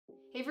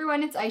Hey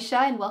everyone, it's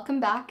Aysha and welcome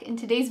back. In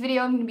today's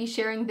video, I'm going to be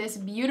sharing this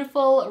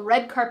beautiful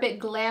red carpet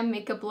glam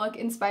makeup look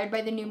inspired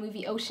by the new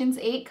movie Ocean's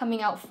 8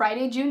 coming out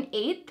Friday, June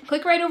 8th.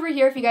 Click right over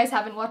here if you guys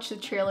haven't watched the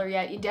trailer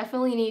yet. You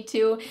definitely need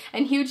to.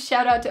 And huge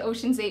shout out to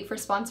Ocean's 8 for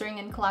sponsoring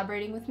and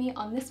collaborating with me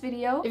on this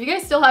video. If you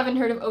guys still haven't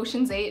heard of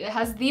Ocean's 8, it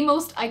has the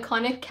most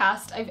iconic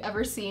cast I've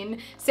ever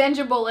seen.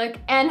 Sandra Bullock,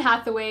 Anne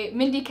Hathaway,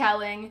 Mindy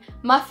Kaling,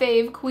 my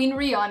fave, Queen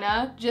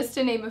Rihanna, just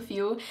to name a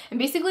few. And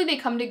basically they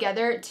come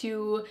together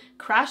to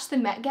crash the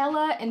Met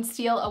Gala and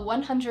steal a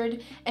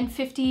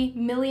 $150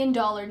 million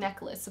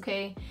necklace,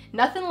 okay?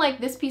 Nothing like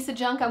this piece of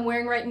junk I'm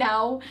wearing right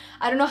now.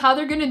 I don't know how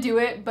they're gonna do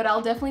it, but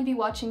I'll definitely be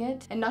watching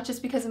it. And not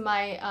just because of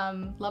my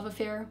love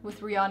affair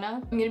with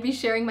Rihanna. I'm gonna be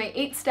sharing my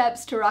 8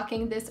 steps to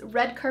rocking this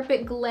red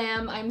carpet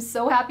glam. I'm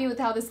so happy with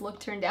how this look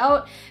turned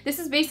out. This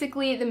is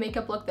basically the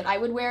makeup look that I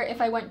would wear if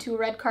I went to a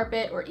red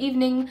carpet or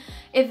evening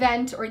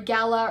event or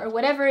gala or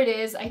whatever it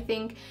is. I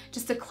think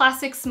just a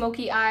classic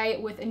smoky eye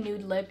with a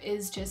nude lip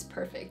is just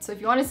perfect. So if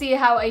you want to see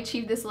how I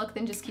achieve this look,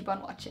 then just keep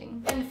on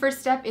watching. And the first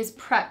step is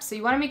prep. So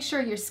you want to make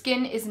sure your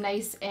skin is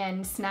nice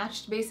and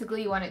snatched.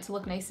 Basically, you want it to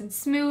look nice and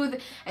smooth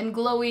and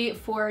glowy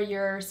for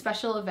your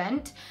special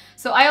event.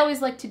 So I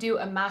always like to do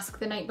a mask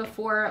the night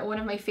before. One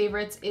of my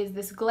favorites is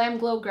this Glam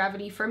Glow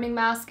Gravity Firming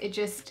Mask. It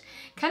just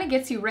kind of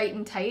gets you right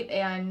and tight,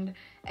 and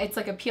it's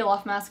like a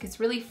peel-off mask. It's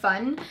really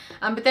fun.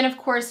 But then of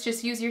course,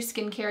 just use your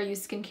skincare.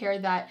 Use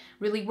skincare that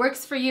really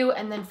works for you.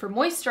 And then for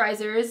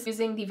moisturizers,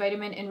 using the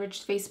Vitamin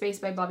Enriched Face Base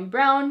by Bobbi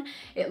Brown.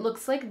 It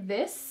looks like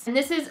this. And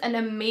this is an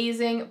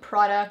amazing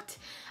product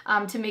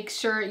to make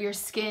sure your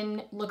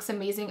skin looks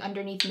amazing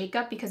underneath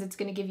makeup, because it's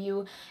going to give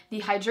you the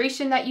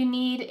hydration that you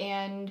need.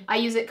 And I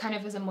use it kind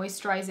of as a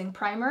moisturizing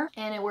primer,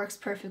 and it works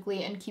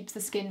perfectly and keeps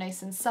the skin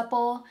nice and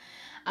supple.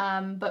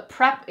 But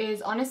prep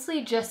is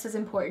honestly just as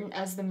important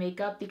as the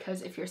makeup,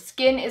 because if your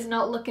skin is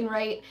not looking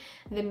right,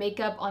 the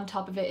makeup on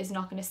top of it is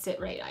not going to sit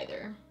right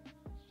either.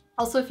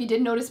 Also, if you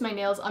did notice my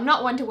nails, I'm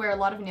not one to wear a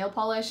lot of nail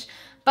polish,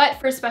 but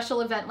for a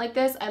special event like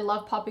this, I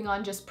love popping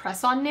on just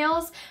press-on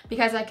nails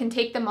because I can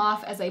take them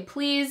off as I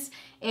please.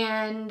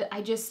 And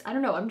I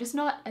don't know, I'm just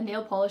not a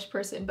nail polish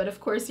person, but of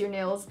course your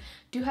nails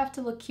do have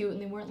to look cute,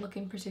 and they weren't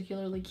looking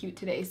particularly cute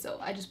today, so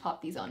I just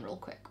popped these on real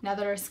quick. Now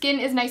that our skin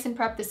is nice and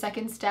prepped, the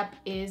second step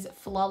is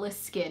flawless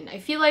skin. I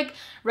feel like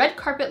red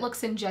carpet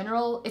looks in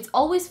general, it's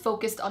always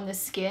focused on the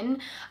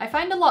skin. I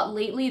find a lot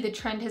lately the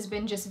trend has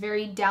been just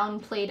very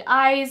downplayed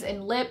eyes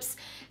and lips.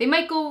 They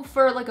might go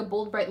for like a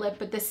bold bright lip,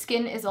 but the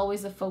skin is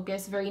always the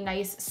focus. Very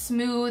nice,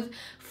 smooth,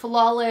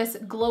 flawless,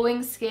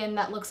 glowing skin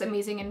that looks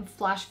amazing in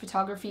flash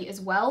photography as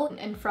well.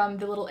 And from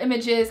the little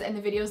images and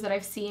the videos that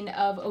I've seen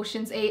of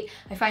Ocean's 8,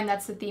 I find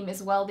that's the theme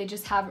as well. They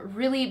just have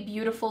really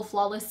beautiful,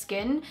 flawless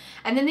skin,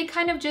 and then they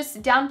kind of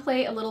just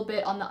downplay a little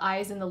bit on the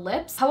eyes and the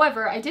lips.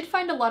 However, I did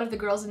find a lot of the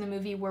girls in the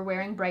movie were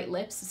wearing bright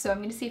lips, so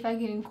I'm gonna see if I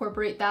can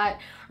incorporate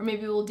that, or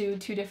maybe we'll do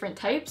 2 different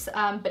types.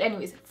 But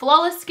anyways,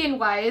 flawless skin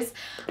wise,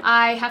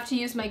 I have to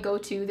use my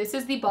go-to. This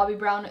is the Bobbi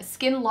Brown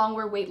Skin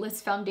Longwear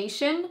Weightless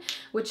Foundation,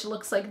 which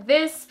looks like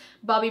this.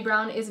 Bobbi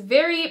Brown is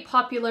very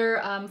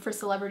popular for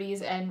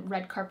celebrities and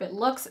red carpet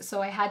looks,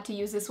 so I had to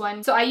use this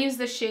one. So I use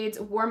the shades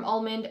Warm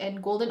Almond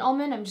and Golden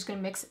Almond. I'm just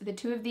gonna mix the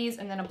 2 of these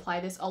and then apply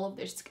this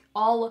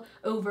all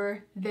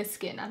over the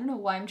skin. I don't know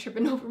why I'm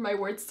tripping over my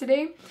words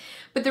today,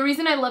 but the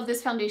reason I love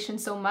this foundation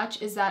so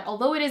much is that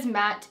although it is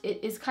matte, it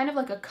is kind of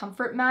like a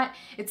comfort matte.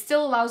 It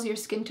still allows your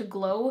skin to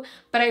glow,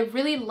 but I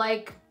really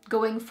like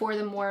going for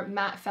the more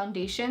matte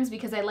foundations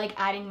because I like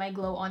adding my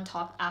glow on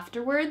top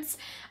afterwards,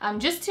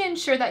 just to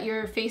ensure that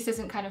your face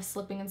isn't kind of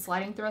slipping and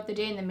sliding throughout the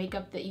day, and the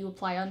makeup that you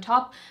apply on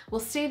top will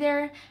stay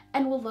there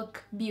and will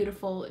look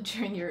beautiful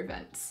during your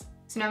events.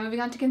 So now moving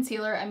on to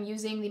concealer, I'm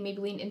using the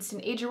Maybelline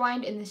Instant Age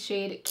Rewind in the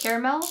shade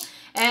Caramel,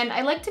 and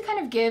I like to kind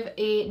of give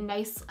a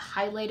nice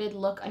highlighted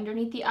look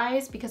underneath the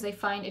eyes because I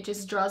find it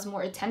just draws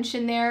more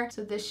attention there.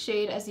 So this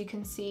shade, as you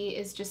can see,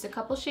 is just a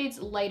couple shades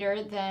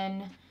lighter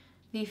than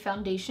the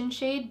foundation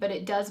shade, but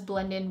it does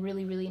blend in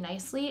really, really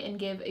nicely and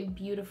give a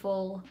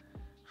beautiful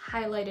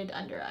highlighted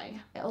under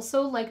eye. I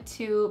also like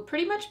to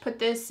pretty much put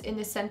this in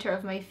the center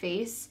of my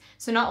face.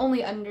 So not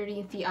only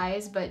underneath the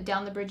eyes, but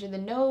down the bridge of the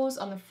nose,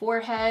 on the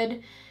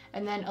forehead,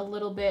 and then a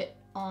little bit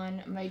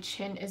on my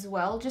chin as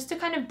well, just to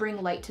kind of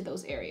bring light to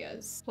those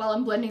areas. While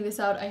I'm blending this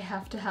out, I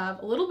have to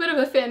have a little bit of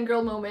a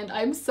fangirl moment.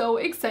 I'm so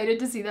excited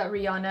to see that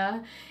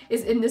Rihanna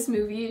is in this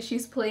movie.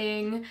 She's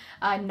playing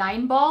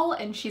Nine Ball,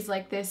 and she's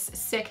like this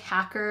sick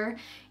hacker,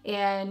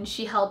 and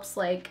she helps,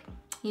 like,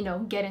 you know,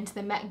 get into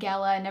the Met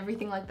Gala and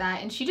everything like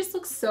that. And she just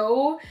looks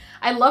so,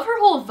 I love her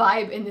whole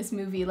vibe in this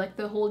movie, like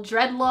the whole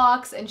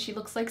dreadlocks, and she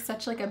looks like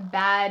such like a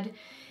bad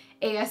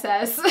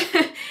ASS.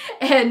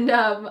 And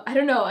I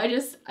don't know, I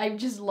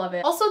just love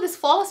it. Also, this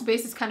flawless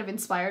base is kind of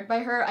inspired by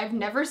her. I've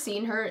never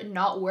seen her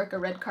not work a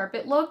red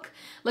carpet look.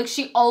 Like,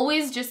 she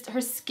always just, her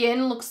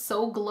skin looks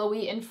so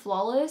glowy and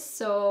flawless.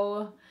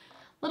 So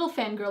little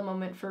fangirl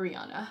moment for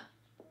Rihanna.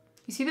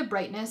 You see the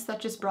brightness that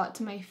just brought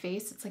to my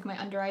face? It's like my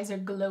under eyes are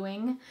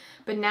glowing.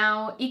 But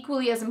now,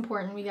 equally as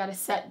important, we gotta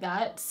set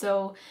that.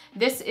 So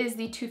this is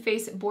the Too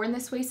Faced Born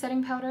This Way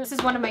setting powder. This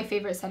is one of my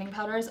favorite setting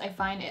powders. I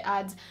find it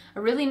adds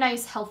a really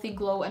nice healthy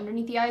glow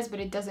underneath the eyes, but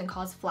it doesn't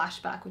cause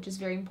flashback, which is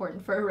very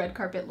important for a red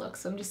carpet look.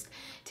 So I'm just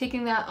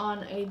taking that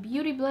on a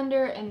beauty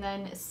blender and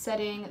then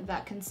setting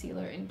that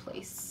concealer in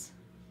place.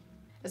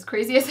 As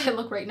crazy as I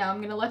look right now, I'm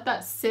gonna let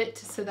that sit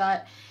so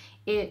that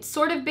it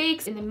sort of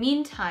bakes. In the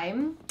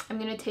meantime, I'm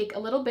going to take a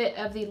little bit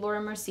of the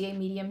Laura Mercier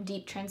Medium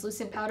Deep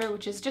Translucent Powder,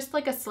 which is just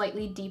like a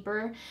slightly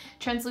deeper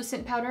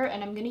translucent powder,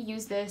 and I'm going to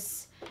use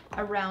this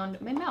around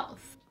my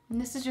mouth.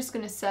 And this is just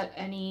going to set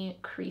any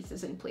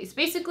creases in place.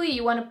 Basically,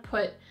 you want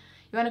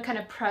to kind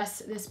of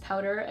press this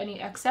powder,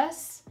 any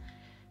excess,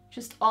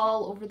 just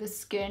all over the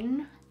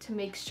skin to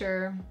make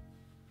sure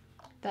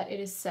that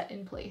it is set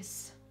in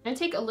place. I'm going to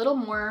take a little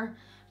more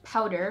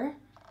powder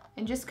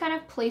and just kind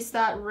of place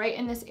that right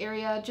in this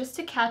area just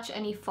to catch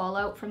any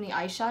fallout from the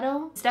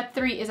eyeshadow. Step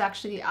 3 is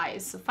actually the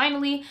eyes. So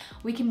finally,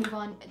 we can move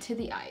on to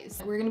the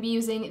eyes. We're gonna be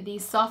using the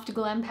Soft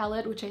Glam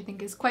palette, which I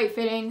think is quite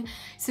fitting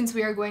since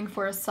we are going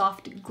for a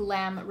soft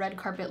glam red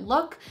carpet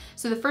look.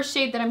 So the first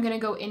shade that I'm gonna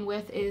go in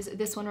with is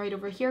this one right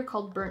over here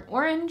called Burnt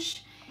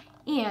Orange.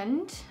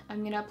 And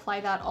I'm gonna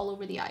apply that all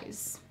over the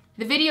eyes.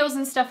 The videos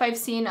and stuff I've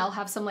seen, I'll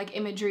have some like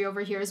imagery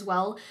over here as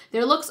well.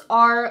 Their looks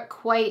are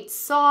quite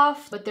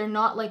soft, but they're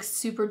not like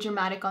super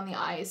dramatic on the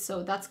eyes.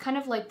 So that's kind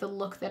of like the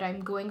look that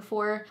I'm going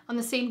for. On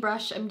the same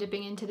brush, I'm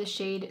dipping into the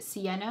shade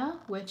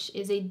Sienna, which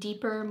is a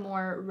deeper,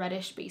 more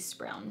reddish base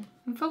brown.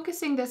 I'm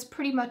focusing this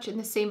pretty much in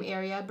the same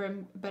area,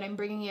 but I'm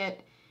bringing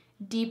it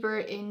deeper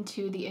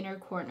into the inner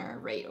corner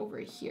right over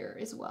here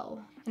as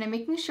well. And I'm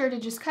making sure to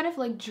just kind of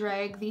like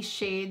drag these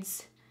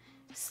shades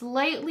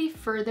slightly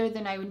further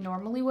than I would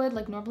normally would.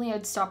 Like normally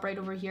I'd stop right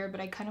over here,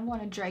 but I kind of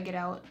want to drag it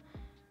out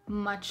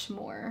much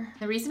more.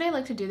 The reason I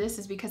like to do this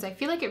is because I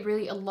feel like it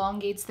really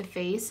elongates the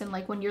face, and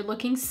like when you're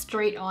looking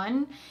straight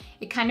on,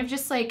 it kind of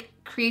just like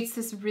creates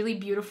this really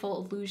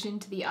beautiful illusion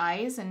to the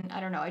eyes, and I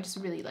don't know, I just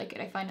really like it.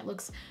 I find it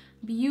looks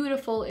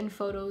beautiful in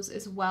photos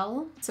as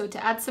well. So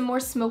to add some more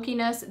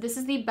smokiness, this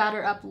is the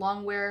Batter Up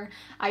Longwear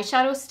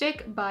eyeshadow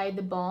stick by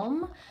The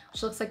Balm,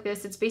 which looks like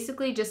this. It's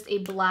basically just a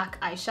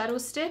black eyeshadow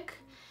stick.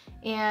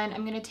 And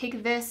I'm gonna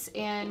take this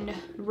and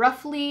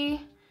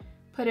roughly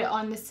put it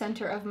on the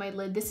center of my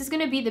lid. This is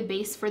gonna be the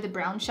base for the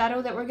brown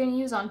shadow that we're gonna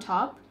use on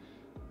top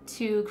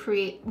to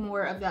create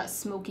more of that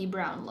smoky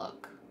brown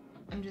look.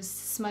 I'm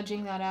just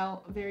smudging that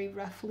out very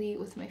roughly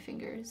with my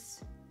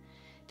fingers.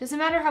 Doesn't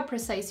matter how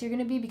precise you're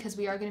gonna be because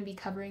we are gonna be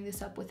covering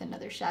this up with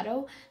another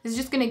shadow. This is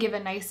just gonna give a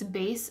nice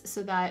base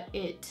so that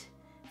it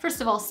first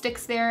of all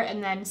sticks there,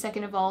 and then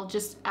second of all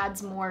just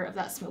adds more of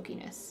that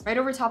smokiness. Right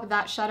over top of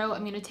that shadow,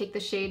 I'm going to take the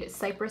shade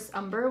Cypress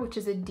Umber, which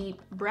is a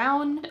deep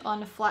brown.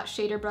 On a flat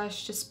shader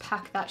brush, just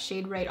pack that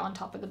shade right on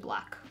top of the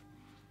black.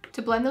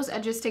 To blend those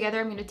edges together,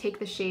 I'm going to take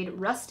the shade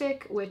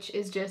Rustic, which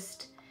is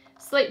just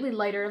slightly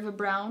lighter of a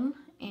brown,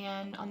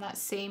 and on that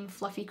same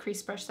fluffy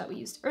crease brush that we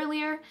used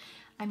earlier,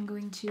 I'm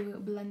going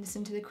to blend this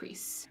into the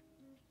crease.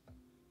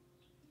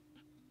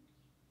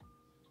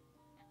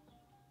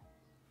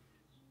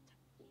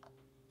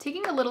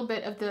 Taking a little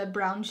bit of the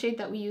brown shade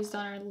that we used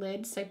on our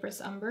lid,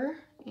 Cypress Umber,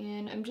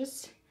 and I'm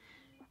just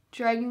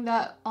dragging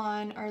that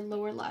on our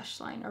lower lash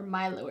line, or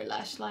my lower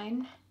lash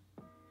line,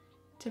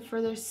 to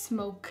further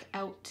smoke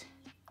out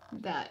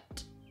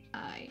that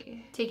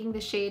eye. Taking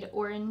the shade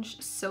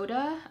Orange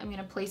Soda, I'm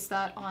gonna place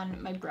that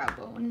on my brow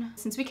bone.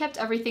 Since we kept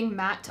everything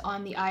matte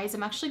on the eyes,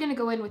 I'm actually gonna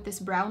go in with this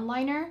brown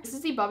liner. This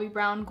is the Bobbi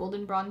Brown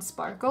Golden Bronze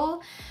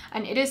Sparkle,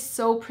 and it is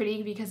so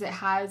pretty because it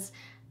has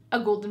a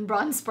golden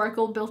bronze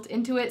sparkle built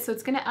into it, so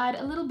it's gonna add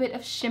a little bit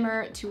of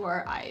shimmer to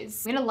our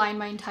eyes. I'm gonna line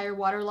my entire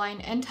waterline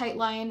and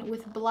tightline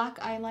with black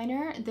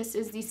eyeliner. This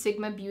is the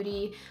Sigma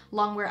Beauty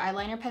Longwear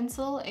eyeliner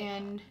pencil,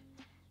 and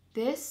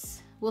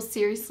this will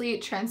seriously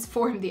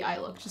transform the eye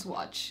look. Just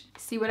watch.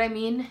 See what I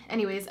mean?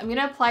 Anyways, I'm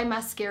gonna apply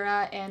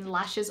mascara and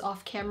lashes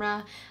off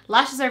camera.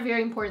 Lashes are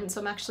very important,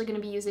 so I'm actually gonna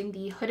be using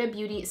the Huda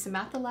Beauty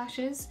Samantha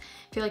lashes.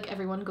 I feel like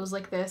everyone goes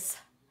like this.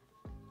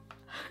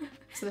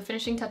 So the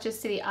finishing touches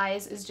to the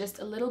eyes is just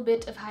a little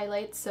bit of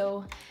highlight,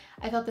 so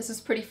I thought this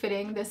was pretty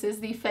fitting. This is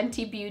the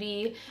Fenty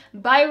Beauty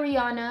by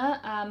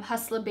Rihanna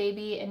Hustla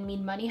Baby and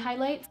Mean Money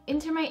highlight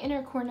into my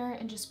inner corner,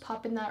 and just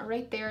popping that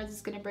right there. This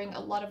is going to bring a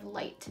lot of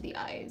light to the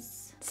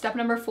eyes. Step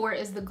number 4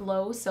 is the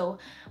glow. So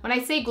when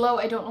I say glow,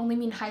 I don't only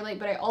mean highlight,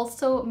 but I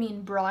also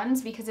mean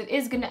bronze, because it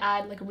is going to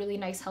add like a really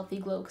nice healthy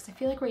glow, because I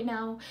feel like right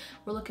now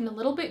we're looking a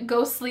little bit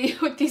ghostly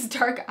with these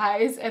dark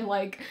eyes and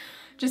like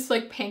just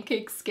like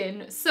pancake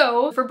skin.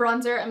 So for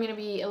bronzer, I'm gonna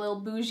be a little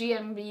bougie.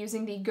 I'm gonna be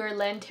using the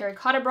Guerlain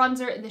Terracotta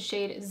Bronzer in the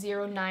shade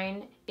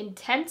 09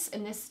 Intense,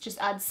 and this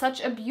just adds such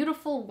a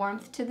beautiful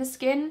warmth to the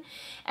skin.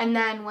 And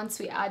then once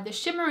we add the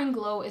shimmer and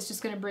glow, it's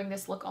just gonna bring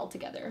this look all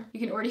together. You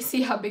can already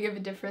see how big of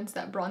a difference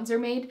that bronzer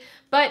made.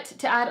 But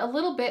to add a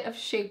little bit of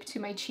shape to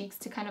my cheeks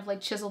to kind of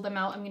like chisel them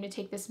out, I'm gonna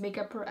take this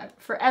Makeup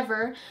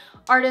Forever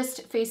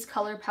Artist Face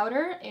Color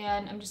Powder,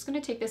 and I'm just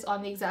gonna take this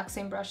on the exact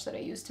same brush that I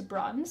used to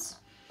bronze.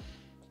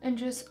 and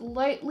just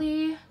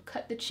lightly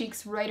cut the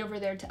cheeks right over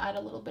there to add a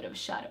little bit of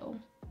shadow.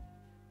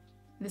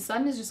 The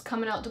sun is just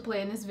coming out to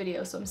play in this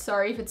video, so I'm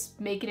sorry if it's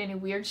making any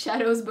weird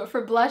shadows, but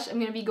for blush, I'm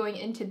gonna be going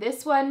into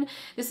this one.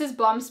 This is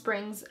Balm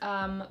Springs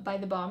by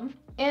The Balm.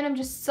 And I'm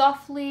just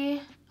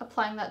softly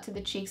applying that to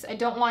the cheeks. I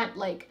don't want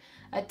like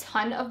a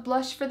ton of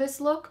blush for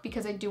this look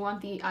because I do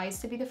want the eyes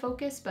to be the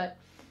focus, but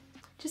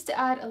just to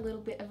add a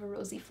little bit of a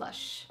rosy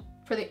flush.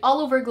 For the all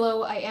over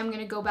glow, I am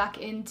gonna go back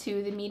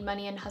into the Mead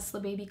Money and Hustler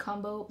Baby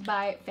combo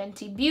by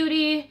Fenty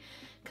Beauty,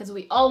 because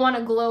we all want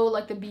to glow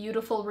like the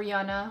beautiful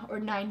Rihanna, or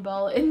 9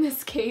 Ball in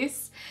this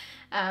case.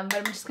 But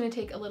I'm just gonna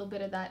take a little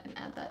bit of that and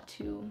add that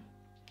to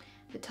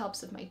the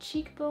tops of my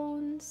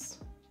cheekbones.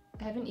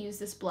 I haven't used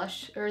this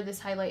blush or this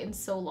highlight in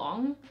so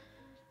long,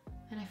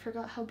 and I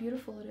forgot how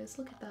beautiful it is.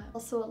 Look at that.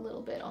 Also a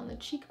little bit on the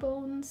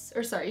cheekbones,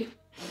 or sorry,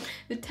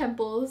 the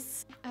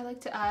temples. I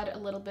like to add a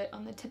little bit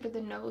on the tip of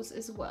the nose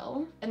as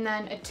well. And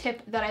then a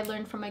tip that I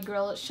learned from my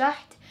girl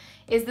Shaht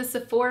is the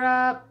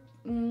Sephora,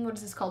 what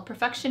is this called?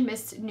 Perfection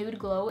Mist Nude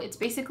Glow. It's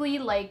basically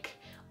like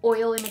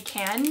oil in a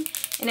can,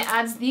 and it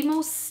adds the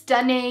most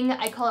stunning,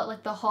 I call it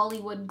like the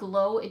Hollywood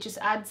glow. It just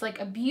adds like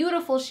a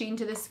beautiful sheen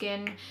to the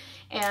skin,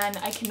 and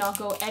I cannot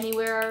go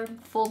anywhere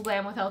full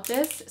glam without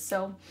this.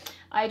 So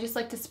I just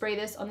like to spray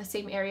this on the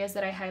same areas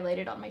that I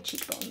highlighted on my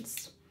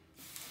cheekbones.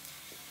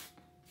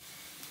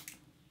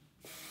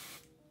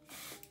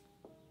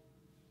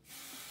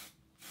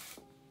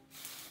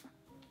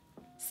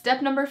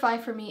 Step number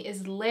 5 for me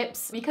is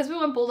lips. Because we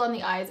went bold on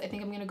the eyes, I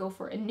think I'm gonna go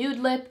for a nude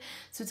lip.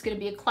 So it's gonna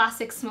be a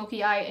classic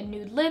smoky eye and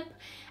nude lip.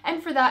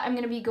 And for that, I'm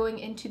gonna be going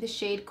into the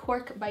shade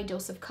Cork by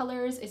Dose of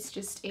Colors. It's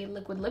just a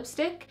liquid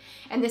lipstick.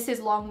 And this is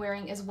long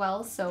wearing as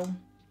well, so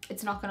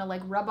it's not gonna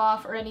like rub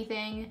off or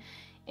anything.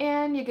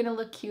 And you're gonna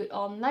look cute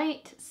all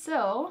night.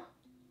 So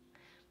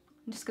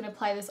I'm just gonna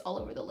apply this all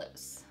over the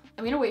lips.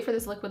 I'm gonna wait for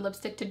this liquid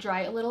lipstick to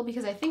dry a little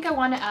because I think I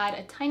wanna add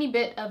a tiny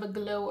bit of a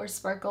glow or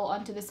sparkle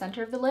onto the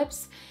center of the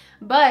lips.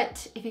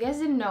 But if you guys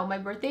didn't know, my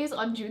birthday is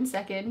on June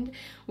 2nd,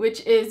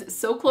 which is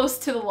so close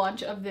to the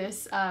launch of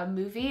this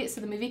movie. So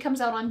the movie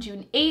comes out on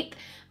June 8th,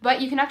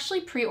 but you can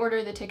actually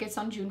pre-order the tickets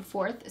on June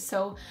 4th.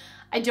 So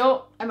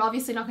I'm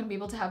obviously not gonna be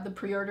able to have the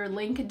pre-order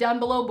link down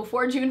below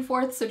before June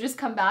 4th, so just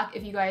come back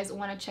if you guys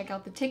wanna check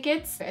out the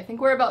tickets. I think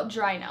we're about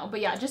dry now,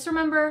 but yeah, just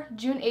remember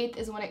June 8th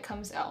is when it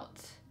comes out.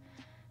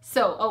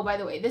 So, oh, by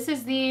the way, this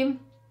is the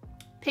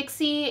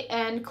Pixie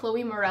and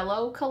Chloe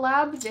Morello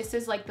collab. This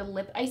is like the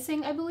lip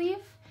icing, I believe.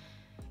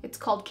 It's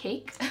called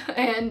Cake.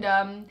 And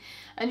I'm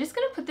just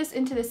gonna put this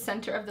into the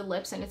center of the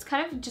lips, and it's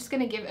kind of just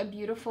gonna give a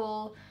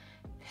beautiful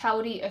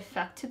pouty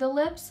effect to the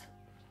lips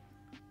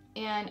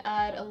and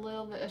add a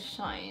little bit of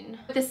shine.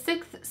 The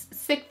sixth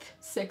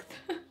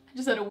I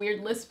just had a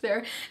weird lisp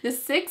there. The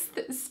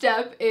 6th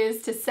step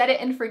is to set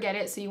it and forget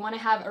it. So you want to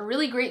have a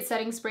really great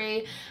setting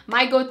spray.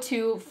 My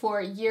go-to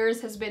for years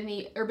has been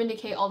the Urban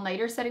Decay All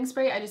Nighter setting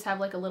spray. I just have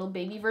like a little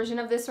baby version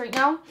of this right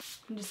now.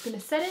 I'm just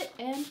gonna set it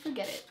and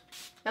forget it.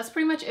 That's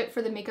pretty much it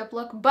for the makeup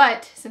look,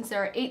 but since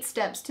there are 8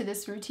 steps to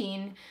this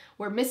routine,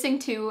 we're missing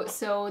 2,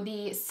 so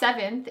the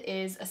 7th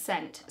is a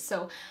scent.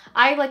 So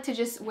I like to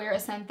just wear a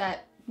scent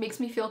that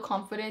makes me feel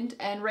confident,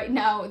 and right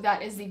now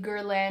that is the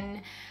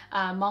Guerlain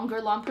Mon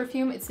Guerlain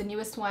perfume. It's the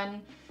newest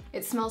one.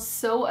 It smells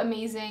so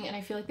amazing, and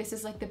I feel like this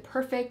is like the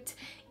perfect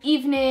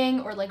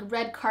evening or like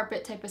red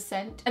carpet type of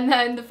scent. And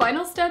then the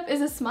final step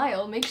is a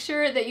smile. Make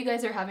sure that you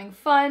guys are having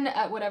fun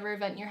at whatever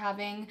event you're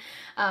having,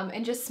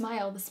 and just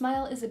smile. The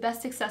smile is the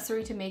best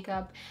accessory to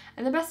makeup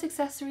and the best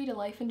accessory to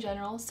life in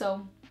general,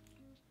 so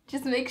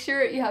just make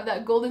sure you have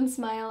that golden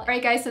smile.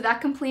 Alright guys, so that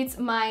completes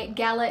my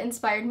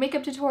gala-inspired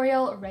makeup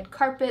tutorial, red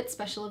carpet,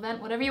 special event,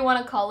 whatever you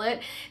want to call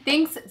it.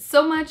 Thanks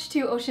so much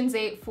to Ocean's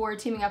 8 for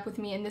teaming up with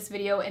me in this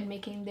video and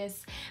making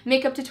this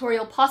makeup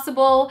tutorial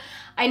possible.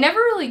 I never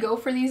really go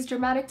for these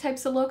dramatic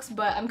types of looks,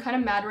 but I'm kind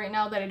of mad right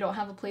now that I don't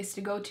have a place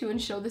to go to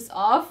and show this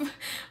off.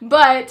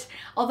 But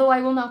although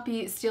I will not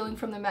be stealing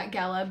from the Met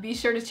Gala, be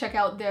sure to check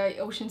out the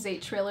Ocean's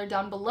 8 trailer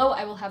down below.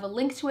 I will have a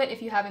link to it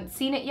if you haven't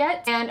seen it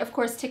yet. And of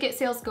course, ticket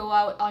sales go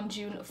out on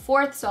June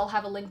 4th, so I'll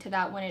have a link to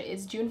that when it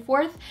is June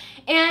 4th.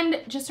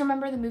 And just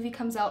remember, the movie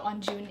comes out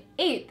on June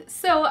 8th,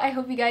 so I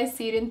hope you guys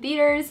see it in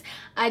theaters.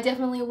 I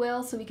definitely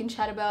will, so we can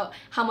chat about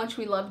how much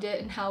we loved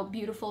it and how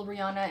beautiful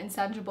Rihanna and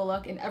Sandra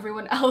Bullock and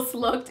everyone else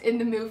looked in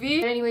the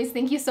movie. But anyways,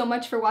 thank you so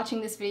much for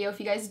watching this video. If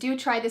you guys do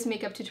try this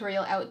makeup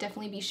tutorial out,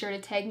 definitely be sure to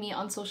tag me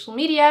on social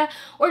media,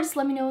 or just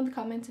let me know in the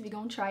comments if you're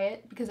gonna try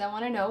it, because I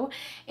want to know.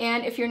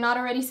 And if you're not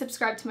already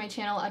subscribed to my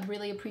channel, I'd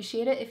really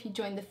appreciate it if you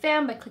join the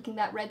fam by clicking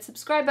that red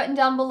subscribe button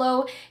down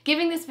below,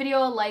 giving this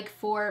video a like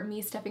for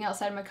me stepping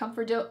outside of my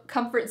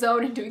comfort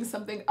zone and doing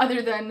something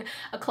other than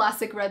a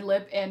classic red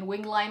lip and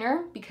wing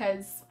liner,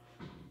 because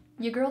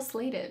your girl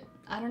slayed it.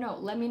 I don't know,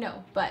 let me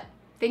know. But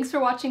thanks for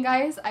watching,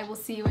 guys. I will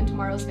see you in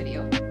tomorrow's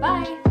video.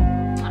 Bye!